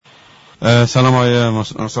سلام آقای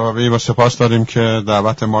مصاحبه، با سپاس داریم که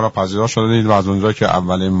دعوت ما را پذیرا شدید و از اونجا که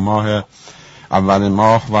اولین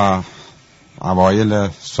ماه و اوایل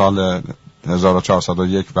سال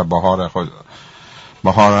 1401 و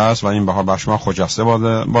بهار است و این بهار بر شما خجسته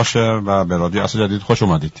باشه و به رادیو اصل جدید خوش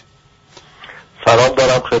اومدید. سلام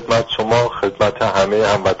دارم خدمت شما، خدمت همه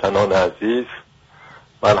هموطنان عزیز.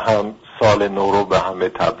 من هم سال نو رو به همه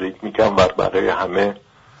تبریک میگم و برای همه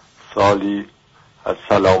سالی از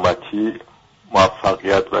سلامتی،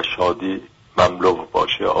 موفقیت و شادی مملو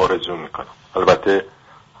باشه آرزو میکنم. البته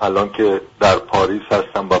الان که در پاریس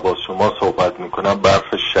هستم و با شما صحبت میکنم برف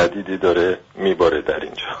شدیدی داره میباره در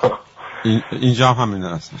اینجا. اینجا هم همین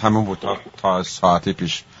است، همون بود تا ساعتی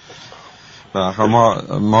پیش.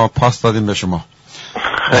 ما پاس دادیم به شما.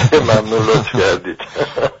 ممنون، لطف کردید.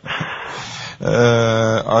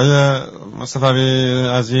 آیا مصطفوی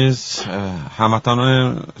عزیز،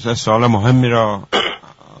 هموطنان سوال مهمی را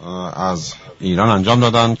از ایران انجام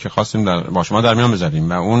دادن که خواستیم با شما در میان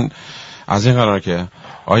بذاریم و اون از این قرار که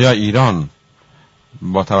آیا ایران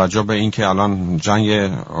با توجه به اینکه الان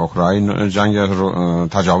جنگ اوکراین،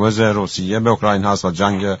 تجاوز روسیه به اوکراین هست و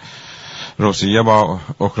جنگ روسیه با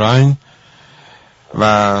اوکراین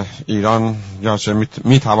و ایران یا چه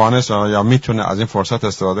میتوانست یا میتونه از این فرصت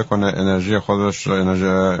استفاده کنه، انرژی خودش رو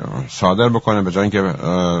انرژی صادر بکنه به جای اینکه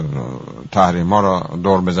تحریم‌ها را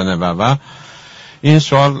دور بزنه و این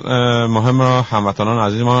سوال مهم را هموطنان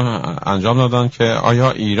عزیز ما انجام دادن که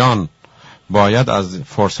آیا ایران باید از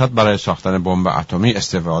فرصت برای ساختن بمب اتمی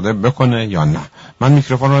استفاده بکنه یا نه؟ من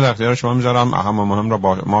میکروفون رو در اختیار شما میذارم، اهم و مهم را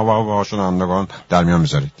با ما و با شنوندگان در میان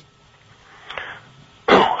میذارید.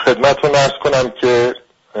 خدمتتون عرض کنم که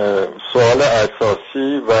سوال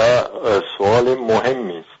اساسی و سوال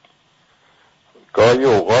مهمی است. گاهی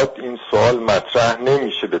اوقات این سوال مطرح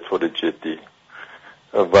نمیشه به طور جدی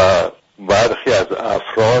و برخی از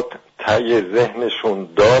افراد ته ذهنشون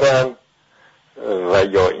دارن و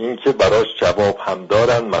یا اینکه براش جواب هم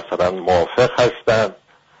دارن، مثلا موافق هستن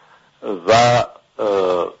و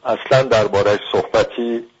اصلا درباره‌اش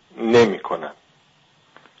صحبتی نمی کنن.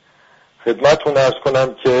 خدمتتون عرض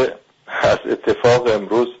کنم که از اتفاق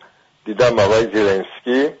امروز دیدم آقای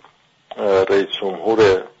زلنسکی رئیس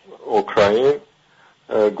جمهور اوکراین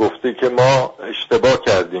گفته که ما اشتباه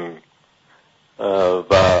کردیم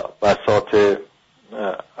و بساط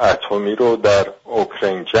اتمی رو در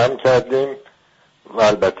اوکراین جمع کردیم و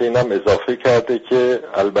البته اینم اضافه کرده که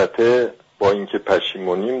البته با اینکه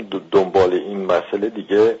پشیمونیم دنبال این مسئله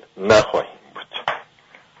دیگه نخواهیم بود.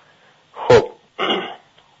 خب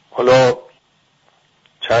حالا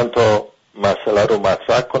چند تا مسئله رو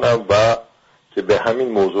مطرح کنم و که به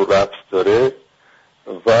همین موضوع ربط داره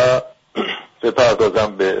و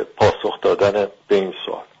بپردازم به پاسخ دادن به این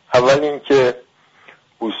سوال. اول این که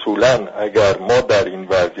اصولاً اگر ما در این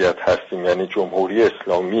وضعیت هستیم، یعنی جمهوری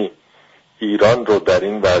اسلامی ایران رو در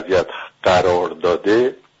این وضعیت قرار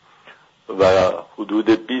داده و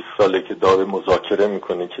حدود 20 ساله که داره مذاکره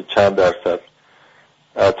میکنه که چند درصد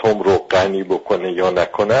اتم رو غنی بکنه یا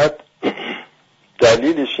نکند،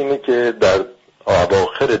 دلیلش اینه که در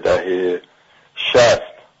اواخر دهه 60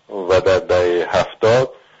 و در دهه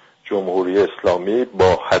 70 جمهوری اسلامی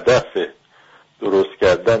با هدف درست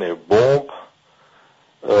کردن بمب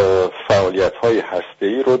فعالیت‌های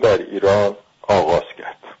هسته‌ای رو در ایران آغاز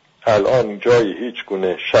کرد. الان جای هیچ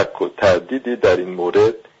گونه شک و تردیدی در این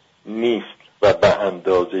مورد نیست و به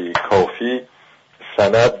اندازه کافی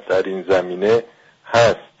سند در این زمینه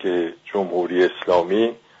هست که جمهوری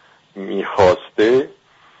اسلامی میخواسته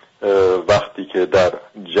وقتی که در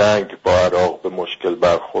جنگ با عراق به مشکل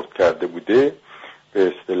برخورد کرده بوده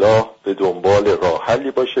به اصطلاح به دنبال راه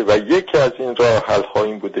حلی باشه و یکی از این راه حل ها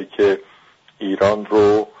این بوده که ایران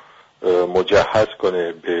رو مجهز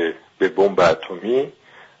کنه به بمب اتمی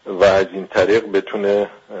و از این طریق بتونه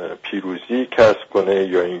پیروزی کسب کنه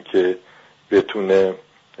یا اینکه بتونه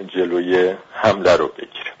جلوی حمله رو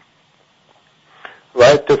بگیره. و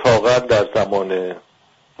اتفاقا در زمان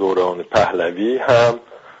دوران پهلوی هم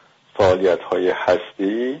فعالیت‌های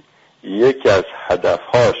هسته‌ای یکی از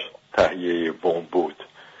هدف‌هاش تهیه بمب بود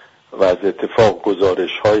و از اتفاق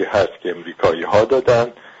گزارش‌هایی هست که امریکایی‌ها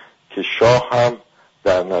دادن که شاه هم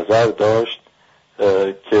در نظر داشت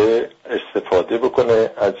که استفاده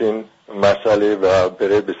بکنه از این مسئله و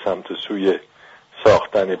بره به سمت سوی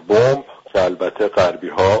ساختن بمب که البته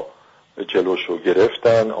غربی‌ها جلوشو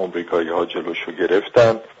گرفتن، آمریکایی‌ها جلوشو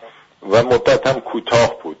گرفتن و مدت هم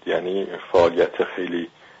کوتاه بود، یعنی فعالیت خیلی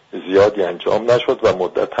زیادی انجام نشد و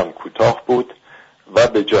مدت هم کوتاه بود و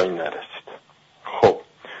به جایی نرسید. خب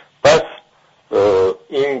پس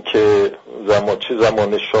این که چه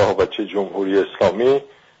زمان شاه و چه جمهوری اسلامی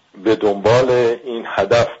به دنبال این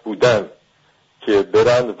هدف بود بودن که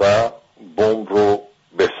برن و بمب رو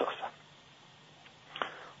بسازن.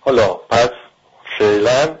 حالا پس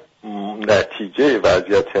فعلا نتیجه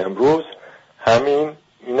وضعیت امروز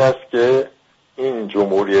این است که این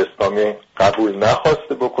جمهوری اسلامی قبول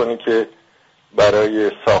نخواسته بکنه که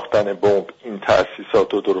برای ساختن بمب این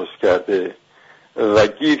تأسیسات رو درست کرده و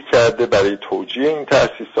گیر کرده برای توجیه این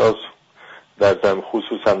تأسیسات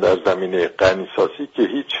خصوصا در زمینه غنیسازی که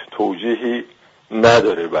هیچ توجیهی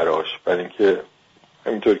نداره براش، برای اینکه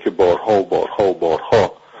همینطور که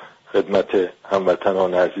بارها خدمت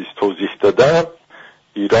هموطنان عزیز توضیح دادم،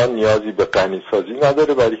 ایران نیازی به غنیسازی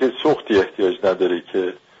نداره، برای که سوختی احتیاج نداره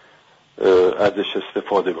که ازش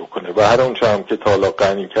استفاده بکنه و هر اونچه هم که تا حالا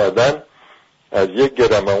غنی کردن از 1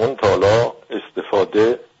 گرم اون تا حالا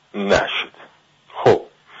استفاده نشد. خب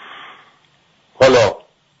حالا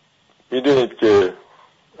میدونید که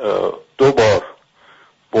 2 بار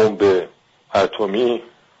بمب اتمی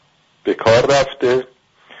به کار رفته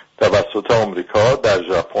توسط آمریکا در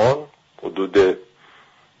ژاپن، حدود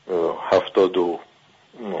 70 و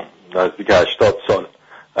نزدیک 80 سال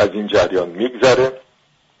از این جریان میگذره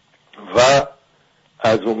و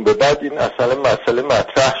از اون به بعد این مسئله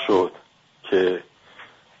مطرح شد که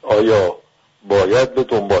آیا باید به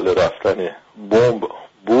دنبال رفتن بمب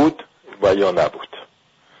بود و یا نبود.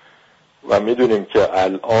 و میدونیم که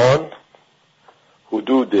الان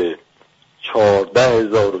حدود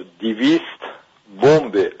 14200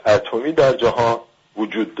 بمب اتمی در جهان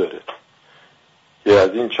وجود داره که از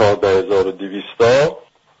این 14200 تا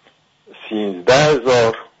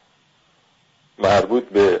 13000 مربوط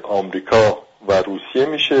به آمریکا و روسیه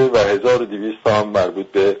میشه و 1200 هم مربوط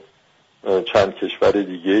به چند کشور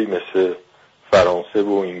دیگه مثل فرانسه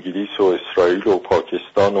و انگلیس و اسرائیل و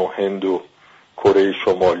پاکستان و هند و کره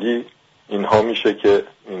شمالی. اینها میشه که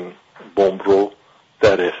این بمب رو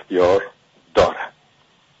در اختیار دارن.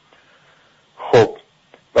 خب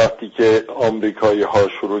وقتی که آمریکایی ها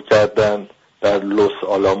شروع کردن در لوس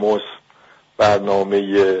آلاموس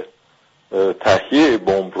برنامه تهیه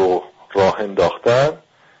بمب رو راه انداختن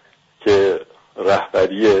که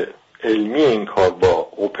رهبری علمی این کار با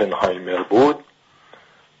اوپنهایمر بود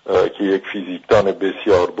که یک فیزیکدان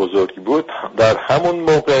بسیار بزرگی بود، در همون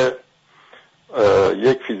موقع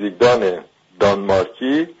یک فیزیکدان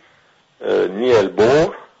دانمارکی نیل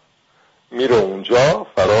بور میره اونجا،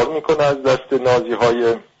 فرار میکنه از دست نازی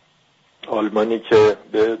های آلمانی که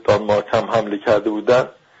به دانمارک هم حمله کرده بودن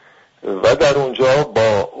و در اونجا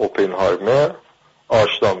با اوپنهایمر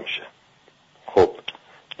آشنا میشه. خب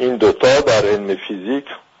این دوتا در علم فیزیک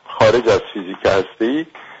خارج از فیزیک هسته‌ای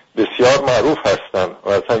بسیار معروف هستن و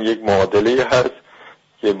اصلا یک معادله هست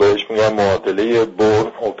که بهش میگن معادله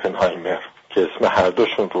بور اوپنهایمر که اسم هر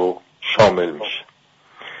دوشون رو شامل میشه.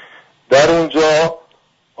 در اونجا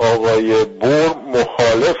آقای بور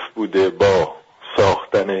مخالف بوده با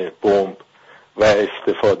ساختن بمب و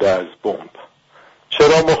استفاده از بمب.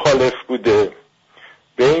 چرا مخالف بوده؟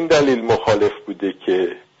 به این دلیل مخالف بوده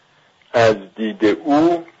که از دید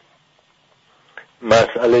او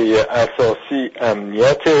مسئله اساسی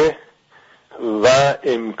امنیت و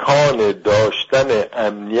امکان داشتن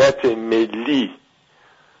امنیت ملی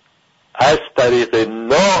از طریق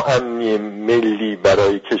ناامنی ملی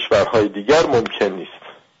برای کشورهای دیگر ممکن نیست.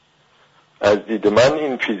 از دید من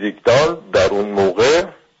این فیزیکدان در اون موقع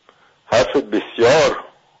حرف بسیار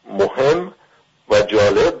مهم و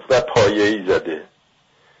جالب و پایه‌ای زده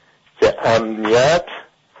که امنیت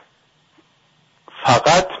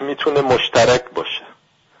فقط میتونه مشترک باشه.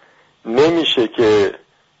 نمیشه که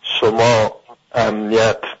شما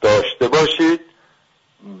امنیت داشته باشید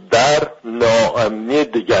در ناامنی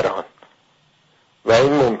دیگران و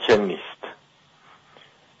این ممکن نیست.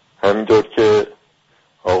 همینطور که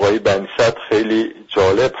آقای بنی‌صدر خیلی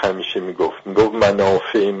جالب همیشه میگفت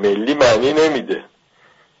منافع ملی معنی نمیده،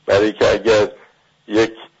 برای که اگر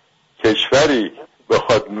یک کشوری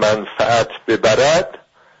بخواد منفعت ببرد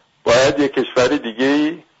باید یک کشور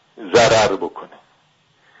دیگه ضرر بکنه،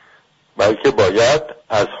 بلکه باید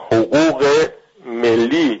از حقوق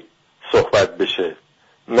ملی صحبت بشه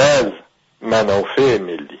نه از منافع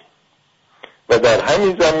ملی. و در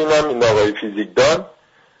همین زمینه هم این آقای فیزیکدان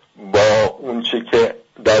با اون چه که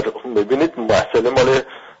ببینید مسئله مال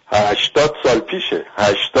 80 سال پیشه،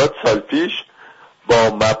 80 سال پیش با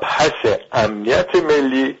مبحث امنیت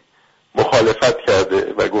ملی مخالفت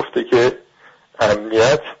کرده و گفته که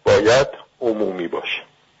امنیت باید عمومی باشه.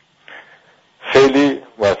 خیلی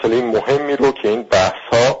مسئله مهمی رو که این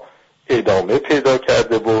بحث ها ادامه پیدا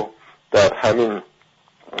کرده و در همین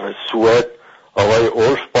سوئد آقای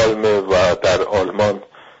اولف پالمه و در آلمان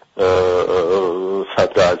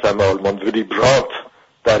صدر اعظم آلمان ویلی برانت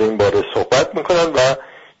در این باره صحبت میکنن و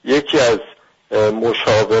یکی از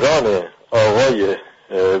مشاوران آقای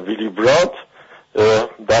ویلی برانت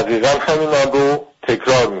دقیقا همین رو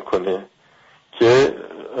تکرار میکنه که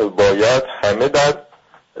باید همه در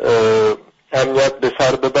امنیت به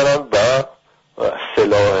سر ببرن و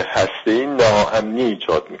سلاح هسته‌ای ناامنی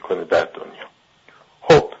ایجاد میکنه در دنیا.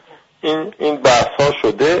 خب این بحث ها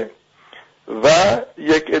شده و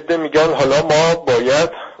یک عده میگن حالا ما باید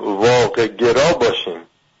واقع گرا باشیم.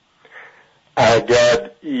 اگر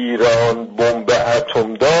ایران بمب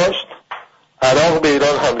اتم داشت عراق به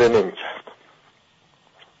ایران حمله نمیکرد،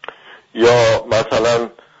 یا مثلا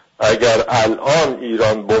اگر الان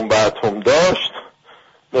ایران بمب اتم داشت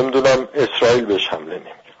نمیدونم اسرائیل بهش حمله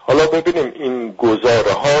نمیکرد. حالا ببینیم این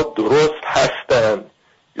گزاره ها درست هستند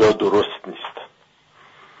یا درست نیست.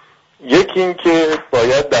 یکی این که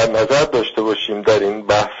باید در نظر داشته باشیم در این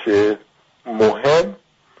بحث مهم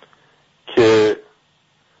که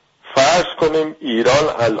فرض کنیم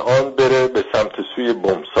ایران الان بره به سمت سوی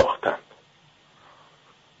بمب ساختن.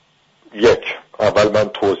 اول من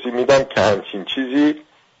توضیح میدم که همچین چیزی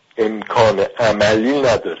امکان عملی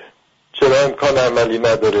نداره. چرا امکان عملی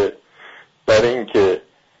نداره؟ برای اینکه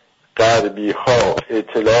غربی ها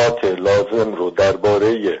اطلاعات لازم رو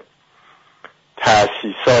درباره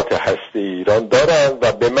تأسیسات هسته ایران دارن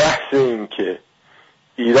و به محض اینکه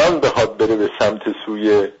ایران بخواد بره به سمت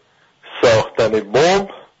سوی ساختن بمب،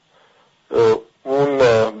 اون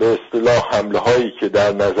به اصطلاح حمله هایی که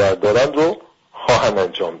در نظر دارن رو خواهند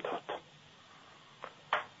انجام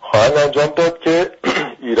داد که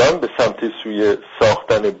ایران به سمت سوی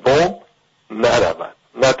ساختن بمب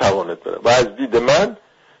نتواند بره. و از دید من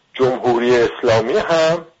جمهوری اسلامی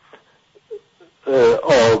هم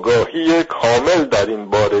آگاهی کامل در این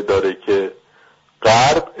باره داره که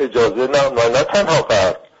غرب اجازه نه تنها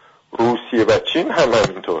غرب، روسیه و چین هم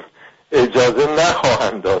همینطور اجازه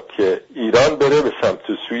نخواهند داد که ایران بره به سمت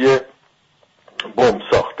سوی بمب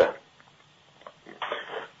ساختن.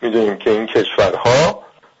 میدونیم که این کشورها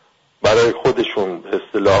برای خودشون به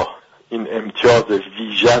اصطلاح این امتیاز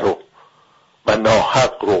ویژه رو و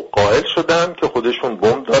ناحق رو قائل شدن که خودشون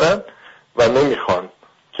بمب دارن و نمیخوان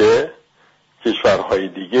که کشورهای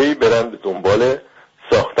دیگه‌ای برن به دنبال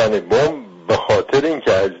ساختن بمب، به خاطر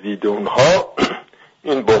اینکه از دید اونها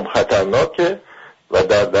این بمب خطرناکه و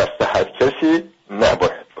در دست هر کسی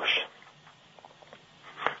نباید باشه.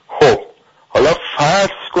 خب حالا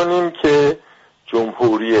فرض کنیم که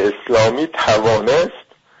جمهوری اسلامی توانست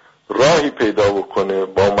راهی پیدا بکنه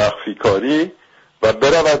با مخفی کاری و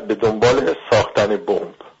برود به دنبال ساختن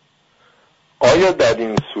بمب. آیا در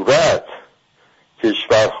این صورت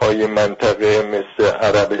کشورهای منطقه مثل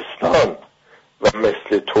عربستان و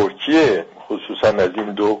مثل ترکیه، خصوصا از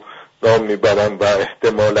این دو نام میبرم، و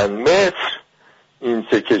احتمالاً مصر، این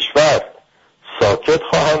سه کشور ساکت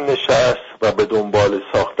خواهند نشست و به دنبال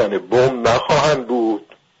ساختن بمب نخواهند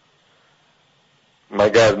بود؟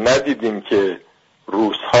 مگر ندیدیم که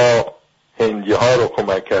روس‌ها هندی‌ها رو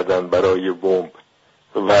کمک کردن برای بمب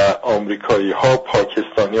و آمریکایی‌ها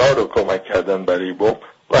پاکستانی‌ها رو کمک کردن برای بمب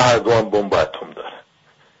و هر دو هم بمب اتم دارن.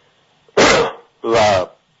 و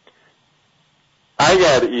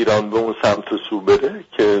اگر ایران به اون سمت و سو بره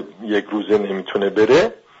که یک روزه نمیتونه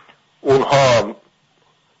بره، اونها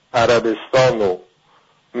عربستان و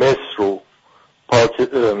مصر و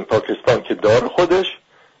پاکستان که دار خودش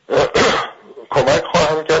کمک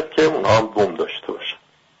خواهند کرد که اونها هم بمب داشته باشن.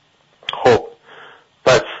 خب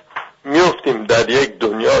پس میفتیم در یک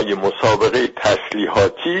دنیای مسابقه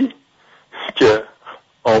تسلیحاتی که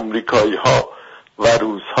آمریکایی ها و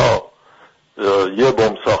روس ها یه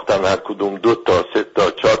بمب ساختن، هر کدوم 2 تا 3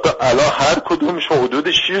 تا 4 تا، الان هر کدومشون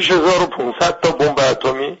حدود 6500 تا بمب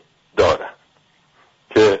اتمی دارن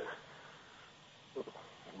که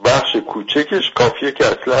بخش کوچکش کافیه که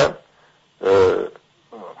اصلا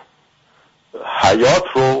حیات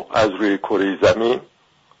رو از روی کره زمین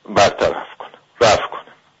برطرف کنه، رفع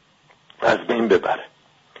کنه، از بین ببره.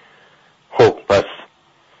 خب پس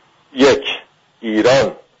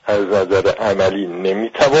ایران از نظر عملی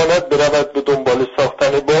نمیتواند برود به دنبال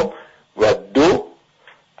ساختن بمب، و 2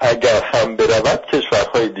 اگر هم برود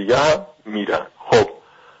کشورهای دیگه هم میرن. خب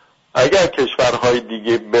اگر کشورهای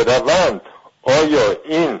دیگه بروند، آیا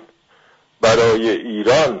این برای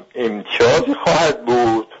ایران امتیازی خواهد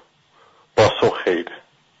بود؟ پاسخ خیره.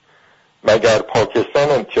 مگر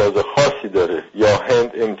پاکستان امتیاز خاصی داره یا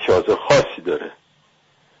هند امتیاز خاصی داره؟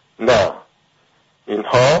 نه،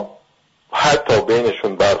 اینها حتی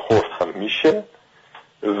بینشون برخورد هم میشه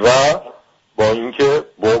و با اینکه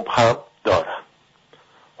بمب هم دارن.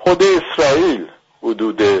 خود اسرائیل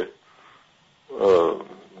حدود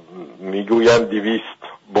میگوین 200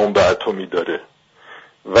 بمب اتمی داره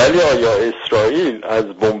ولی آیا اسرائیل از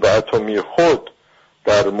بمب اتمی خود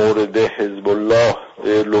در مورد حزب الله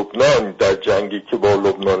لبنان در جنگی که با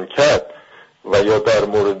لبنان کرد و یا در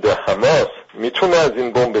مورد حماس میتونه از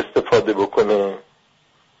این بمب استفاده بکنه؟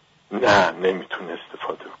 نه، نمیتونه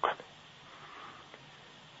استفاده بکنه.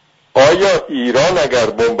 آیا ایران اگر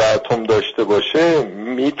بمب اتم داشته باشه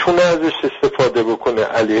میتونه ازش استفاده بکنه؟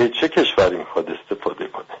 علیه چه کشوری میخواد استفاده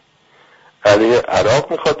کنه؟ علیه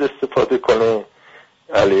عراق میخواد استفاده کنه؟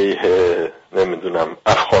 علیه نمیدونم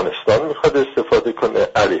افغانستان میخواد استفاده کنه؟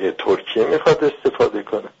 علیه ترکیه میخواد استفاده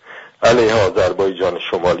کنه؟ علیه آذربایجان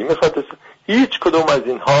شمالی میخواد استفاده؟ هیچ کدوم از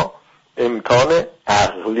اینها امکان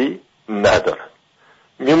عقلی ندارن.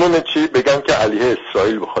 میمونه چی؟ بگن که علیه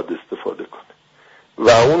اسرائیل بخواد استفاده کنه و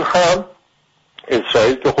اون هم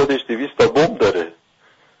اسرائیل که خودش 200 تا بمب داره،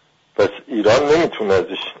 پس ایران نمیتونه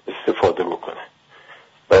ازش استفاده بکنه.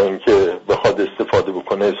 و اینکه بخواد استفاده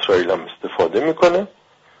بکنه اسرائیل هم استفاده میکنه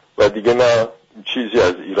و دیگه نه چیزی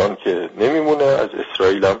از ایران که نمیمونه، از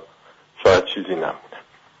اسرائیل هم شاید چیزی نمونه.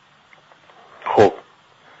 خب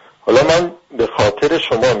حالا من به خاطر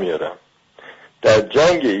شما میارم در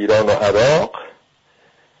جنگ ایران و عراق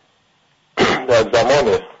در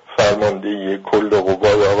زمان فرماندهی کل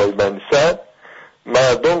قوای آقای بنی‌صدر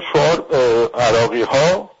مردم عراقی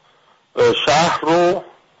ها شهر رو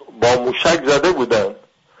با موشک زده بودن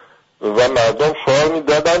و مردم شعار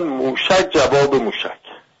میدادن موشک جواب موشک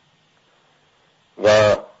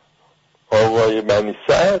و آقای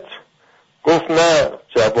بنی‌صدر گفت نه،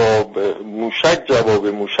 موشک جواب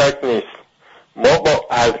موشک نیست، ما با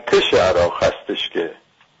ارتش عراق هستش که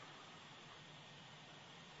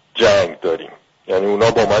جنگ داریم، یعنی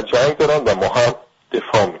اونا با ما جنگ دارن و ما هم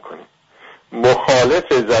دفاع میکنیم.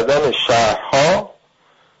 مخالف زدن شهرها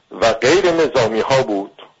و غیر نظامی ها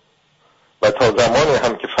بود و تا زمانی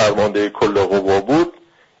هم که فرمانده کل قوا بود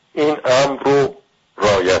این امر رو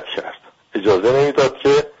رعایت کرد، اجازه نمیداد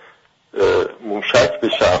که موشک به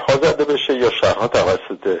شهرها زده بشه یا شهرها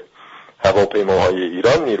توسط هواپیماهای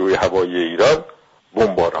ایران، نیروی هوایی ایران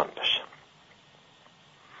بمباران بشه.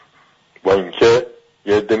 با اینکه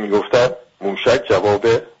یه عده میگفتن موشک جواب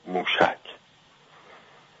موشک.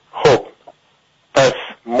 خب پس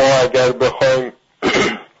ما اگر بخوایم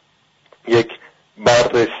یک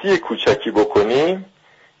بررسی کوچکی بکنیم،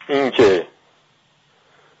 این که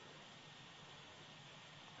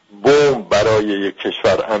بمب برای یک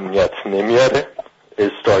کشور امنیت نمیاره،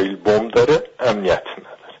 اسرائیل بمب داره امنیت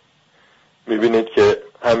نداره. میبینید که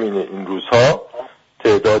همین این روزها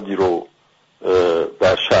تعدادی رو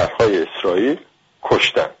در شهرهای اسرائیل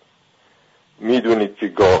کشتن. میدونید که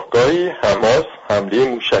گاهگاهی حماس حمله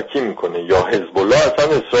موشکی میکنه یا حزب الله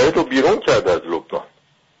اصلا اسرائیل رو بیرون کرده از لبنان.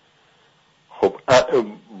 خب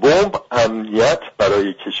بمب امنیت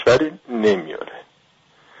برای کشوری نمیاره.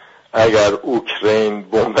 اگر اوکراین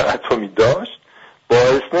بمب اتمی داشت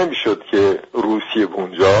باعث نمیشد که روسیه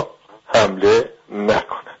اونجا حمله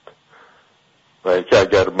نکند. و اینکه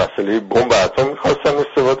اگر مسئله بمب اتم میخواستن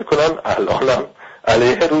استفاده کنن الان هم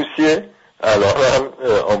علیه روسیه، الان هم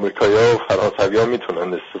آمریکایی‌ها و فرانسوی‌ها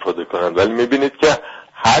میتونن استفاده کنن، ولی میبینید که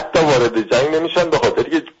حتی وارد جنگ نمیشن به خاطر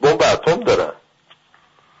که بمب اتم دارن.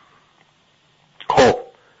 خب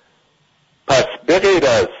پس به غیر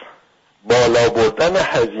از بالا بردن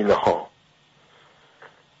هزینه ها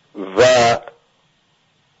و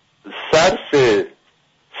صرف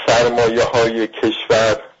سرمایه های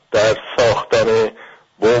کشور در ساختن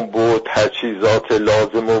بمب و تجهیزات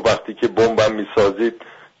لازم و وقتی که بمب هم میسازید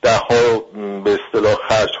ده ها به اصطلاح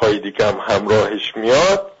خرج های دیگه هم همراهش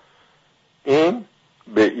میاد، این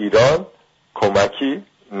به ایران کمکی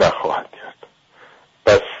نخواهد کرد.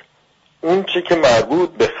 پس اون چی که مربوط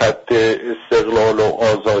به خط استقلال و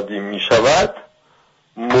آزادی می شود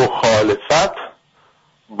مخالفت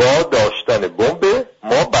با داشتن بمب،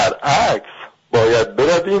 ما برعکس باید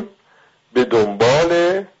برویم به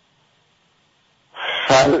دنبال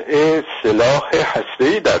خلع سلاح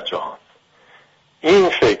هسته‌ای در جهان. این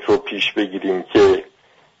فکر رو پیش بگیریم که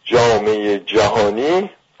جامعه جهانی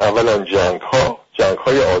اولا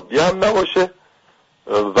جنگ‌های عادی هم نباشه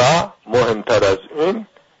و مهمتر از این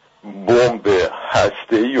بمب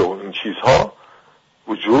هسته‌ای و این چیزها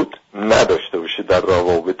وجود نداشته باشه در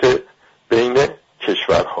روابط بین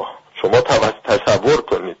کشورها. شما تصور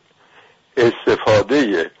کنید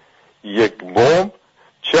استفاده یک بمب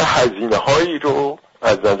چه هزینه هایی رو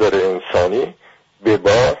از نظر انسانی به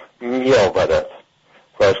بار می آورد.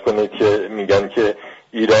 فرض کنید که میگن که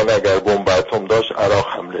ایران اگر بمب اتم داشت عراق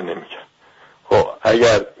حمله نمیکرد. خب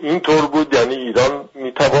اگر اینطور بود یعنی ایران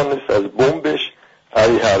میتوانست از بمبش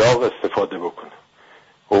علیه عراق استفاده بکنه.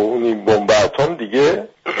 خب اون بمب اتم دیگه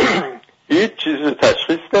هیچ چیز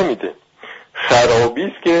تشخیص نمیده. خرابی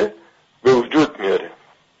است که به وجود میاره.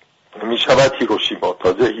 میشود هیروشیما.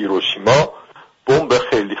 تازه هیروشیما بمب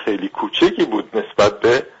خیلی خیلی کوچکی بود نسبت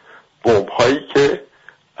به بمب هایی که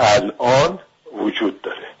الان وجود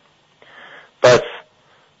داره. پس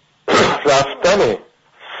رفتن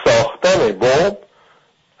ساختن بمب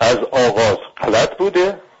از آغاز غلط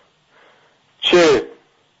بوده، چه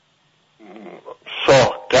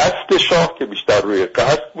قصد شاه که بیشتر روی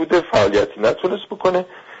قصد بوده، فعالیتی نتونست بکنه،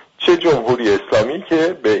 چه جمهوری اسلامی که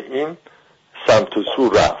به این سمت و سو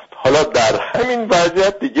رفت. حالا در همین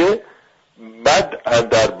وضعیت دیگه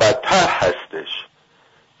در بدتر هستش.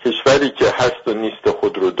 کشوری که هست و نیست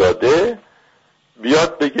خود رو داده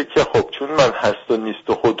بیاد بگه که خب چون من هست و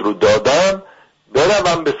نیست خود رو دادم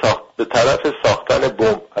بروم به طرف ساختن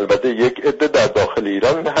بمب. البته یک عده در داخل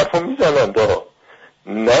ایران این حرف رو میزنند،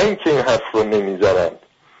 نه اینکه این حرف رو نمیزنند.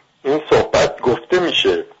 این صحبت گفته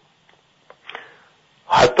میشه.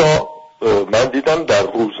 حتی من دیدم در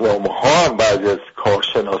روزنامه ها هم بعضی از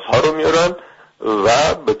کارشناس ها رو میارن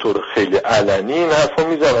و به طور خیلی علنی این حرف رو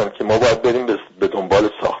میزنن که ما باید بریم به دنبال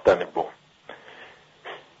ساختن بمب.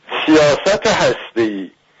 سیاست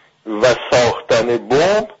هسته‌ای و ساختن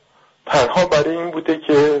بمب تنها برای این بوده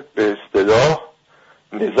که به اصطلاح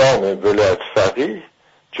نظام ولایت فقیه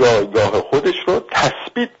جایگاه خودش رو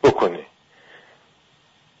تثبیت بکنه.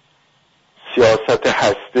 سیاست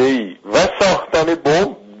هسته‌ای و ساختن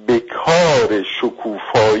بمب به کار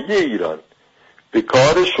شکوفایی ایران، به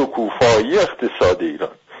کار شکوفایی اقتصاد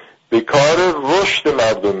ایران، به کار رشد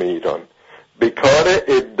مردم ایران، به کار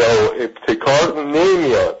ابداع و ابتکار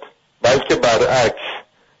نمیاد، بلکه برعکس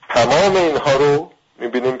تمام اینها رو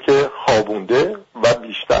میبینیم که خوابونده و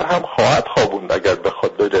بیشتر هم خواهد خوابوند اگر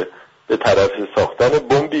بخواد بره به طرف ساختن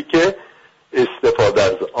بمبی که استفاده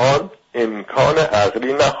از آن امکان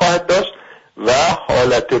عقلی نخواهد داشت و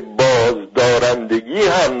حالت بازدارندگی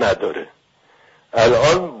هم نداره.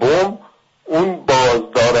 الان بمب اون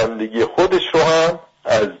بازدارندگی خودش رو هم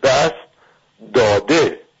از دست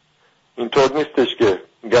داده. اینطور نیستش که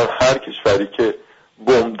میگن هر کشوری که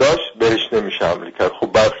بمب داشت بهش نمیشه حمله کرد. خب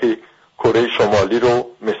برخی کره شمالی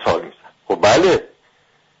رو مثال میزن. خب بله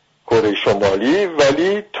کره شمالی،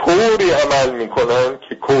 ولی طوری عمل میکنن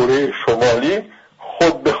که کره شمالی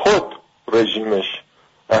خود به خود رژیمش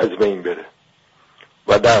از بین بره.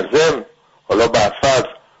 و در ضمن حالا برفرض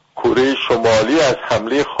کره شمالی از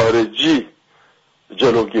حمله خارجی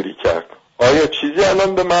جلوگیری کرد، آیا چیزی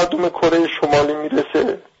الان به مردم کره شمالی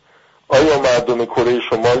میرسه؟ آیا مردم کره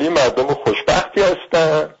شمالی مردم خوشبختی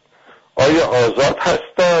هستن؟ آیا آزاد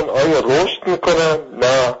هستن؟ آیا رشد میکنن؟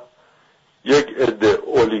 نه، یک عده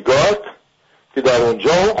اولیگارک که در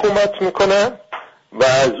اونجا حکومت میکنن و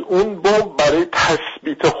از اون بمب برای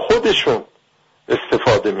تثبیت خودشون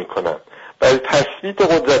استفاده میکنن، برای تثبیت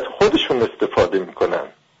قدرت خودشون استفاده میکنن.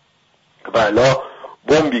 و حالا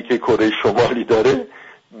بمبی که کره شمالی داره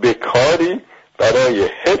به کاری برای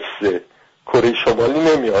حفظ کره شمالی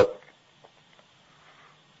نمیاد.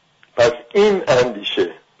 پس این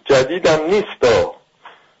اندیشه جدیدم نیست.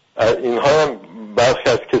 اینها هم برخی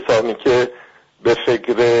از کسانی که به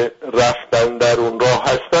فکر رفتن در اون راه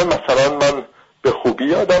هستن، مثلا من به خوبی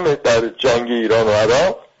یادمه در جنگ ایران و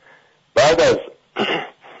عراق بعد از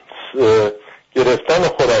گرفتن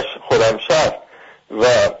خرمشهر و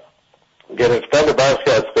گرفتن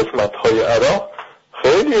برخی از قسمت‌های عراق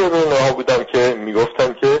خیلی رونها بودن که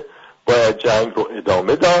میگفتن که باید جنگ رو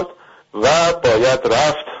ادامه داد و باید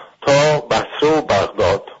رفت تا بصره و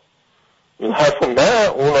بغداد. این حرف نه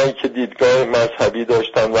اونایی که دیدگاه مذهبی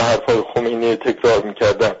داشتن و حرفای خمینی تکرار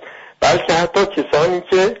میکردن، بلکه حتی کسانی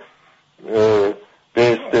که به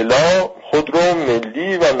اصطلاح خود رو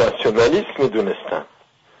ملی و ناسیونالیست میدونستن.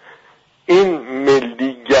 این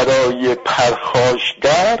ملیگرایی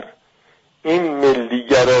پرخاشگر، این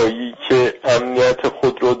ملیگرایی که امنیت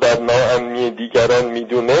خود رو در ناامنی دیگران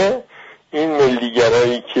میدونه، این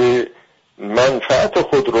ملیگرایی که منفعت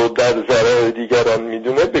خود رو در ضرر دیگران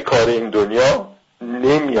میدونه، به کار این دنیا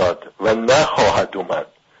نمیاد و نخواهد اومد.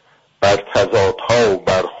 بر تضادها و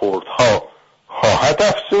برخوردها خواهد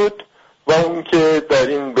افزود و اون که در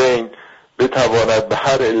این بین بتواند به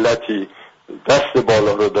هر علتی دست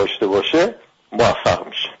بالا رو داشته باشه موفق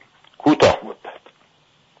میشه کوتاه مدت.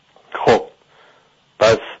 خب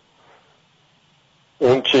پس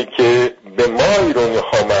اون چه که به ما ایرانی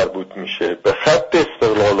ها مربوط میشه، به خط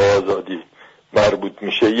استقلال و آزادی مربوط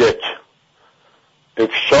میشه، یک،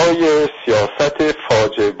 افشای سیاست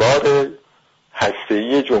فاجعه بار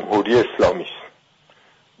هسته‌ای جمهوری اسلامی است.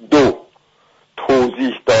 دو،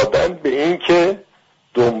 توضیح دادن به این که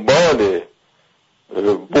دنبال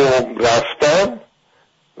بمب رفتن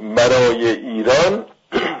برای ایران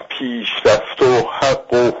پیشرفت و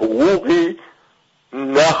حق و حقوقی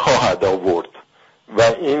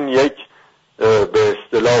این یک به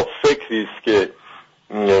اصطلاح فکری است که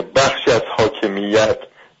بخشی از حاکمیت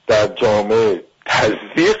در جامعه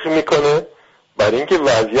تزریق میکنه برای اینکه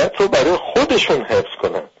وضعیت رو برای خودشون حفظ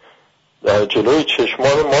کنن. در جلوی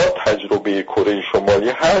چشمان ما تجربه کره شمالی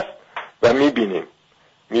هست و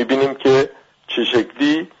میبینیم که چه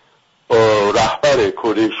شکلی رهبر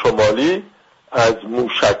کره شمالی از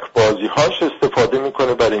موشک بازی هاش استفاده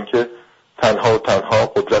میکنه برای اینکه تنها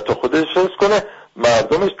قدرت خودش حفظ کنه،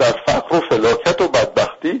 مردمش در فقر و فلاکت و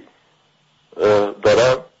بدبختی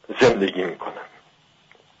دارن زندگی میکنن.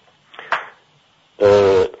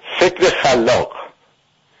 فکر خلاق،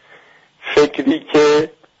 فکری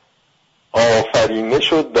که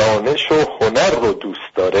آفرینش و دانش و هنر رو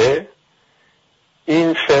دوست داره،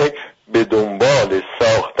 این فکر به دنبال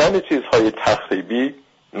ساختن چیزهای تخریبی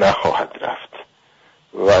نخواهد رفت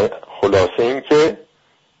و خلاصه این که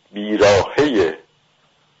بیراهه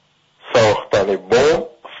ساختن بمب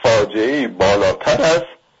فاجعه‌ای بالاتر از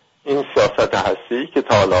این سیاست هسته‌ای که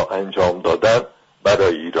تا حالا انجام دادن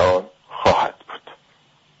برای ایران خواهد بود.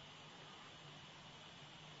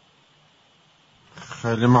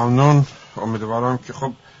 خیلی ممنون. امیدوارم که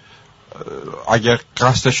خب اگر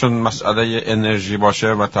قصدشون مسئله انرژی باشه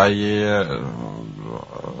و تهیه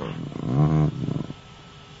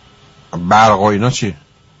برق و اینا چی؟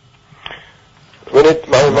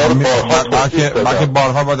 بلکه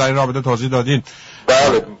بارها با در این رابطه توضیح دادین.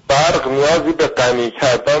 بله، برق نیازی به غنی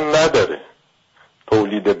کردن نداره،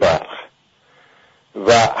 تولید برق،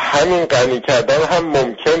 و همین غنی کردن هم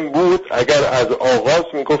ممکن بود اگر از آغاز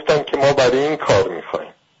میگفتن که ما برای این کار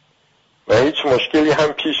میخوایم و هیچ مشکلی هم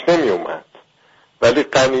پیش نمی اومد. ولی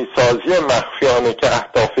غنی سازی مخفیانه که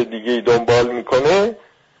اهداف دیگه‌ای دنبال میکنه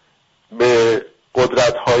به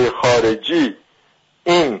قدرت‌های خارجی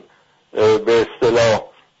این به اصطلاح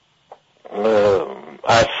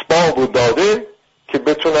اسبابو داده که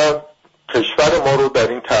بتونن کشور ما رو در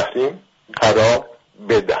این تحریم قرار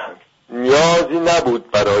بدهن. نیازی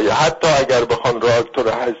نبود برای، حتی اگر بخوان راکتور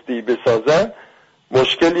هستی بسازن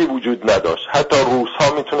مشکلی وجود نداشت. حتی روس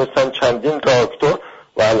ها میتونستن چندین راکتور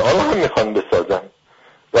و الان هم میخوان بسازن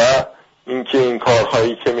و اینکه این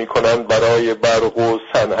کارهایی که میکنن برای برق و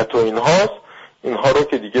صنعت و اینها رو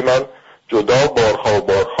که دیگه من جدا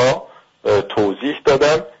بارها توضیح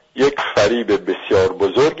دادم. یک فریب بسیار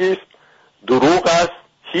بزرگی است، دروغ است،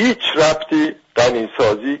 هیچ ربطی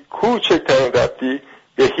غنیسازی کوچکترین ربطی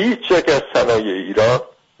به هیچ یک از صنایع ایران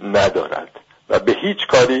ندارد و به هیچ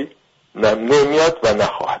کاری نمیاد و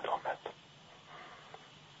نخواهد آمد.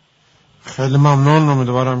 خیلی ممنون.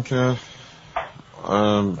 امیدوارم که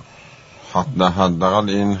حداقل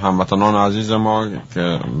این هموطنان عزیز ما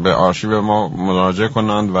که به آرشیو ما مراجعه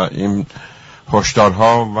کنند و این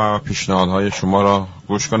هشدارها و پیشنهادهای شما را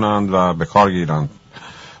گوش کنند و به کار گیرند.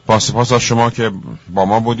 با سپاس از شما که با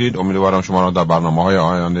ما بودید. امیدوارم شما را در برنامه‌های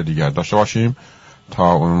آینده دیگر داشته باشیم.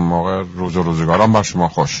 تا اون موقع روز و روزگاران بر شما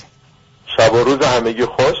خوش. شب و روز همگی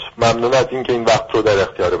خوش. ممنون از اینکه این وقت رو در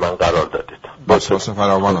اختیار من قرار دادید. با سپاس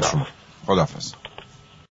فراوان از شما. خداحافظ.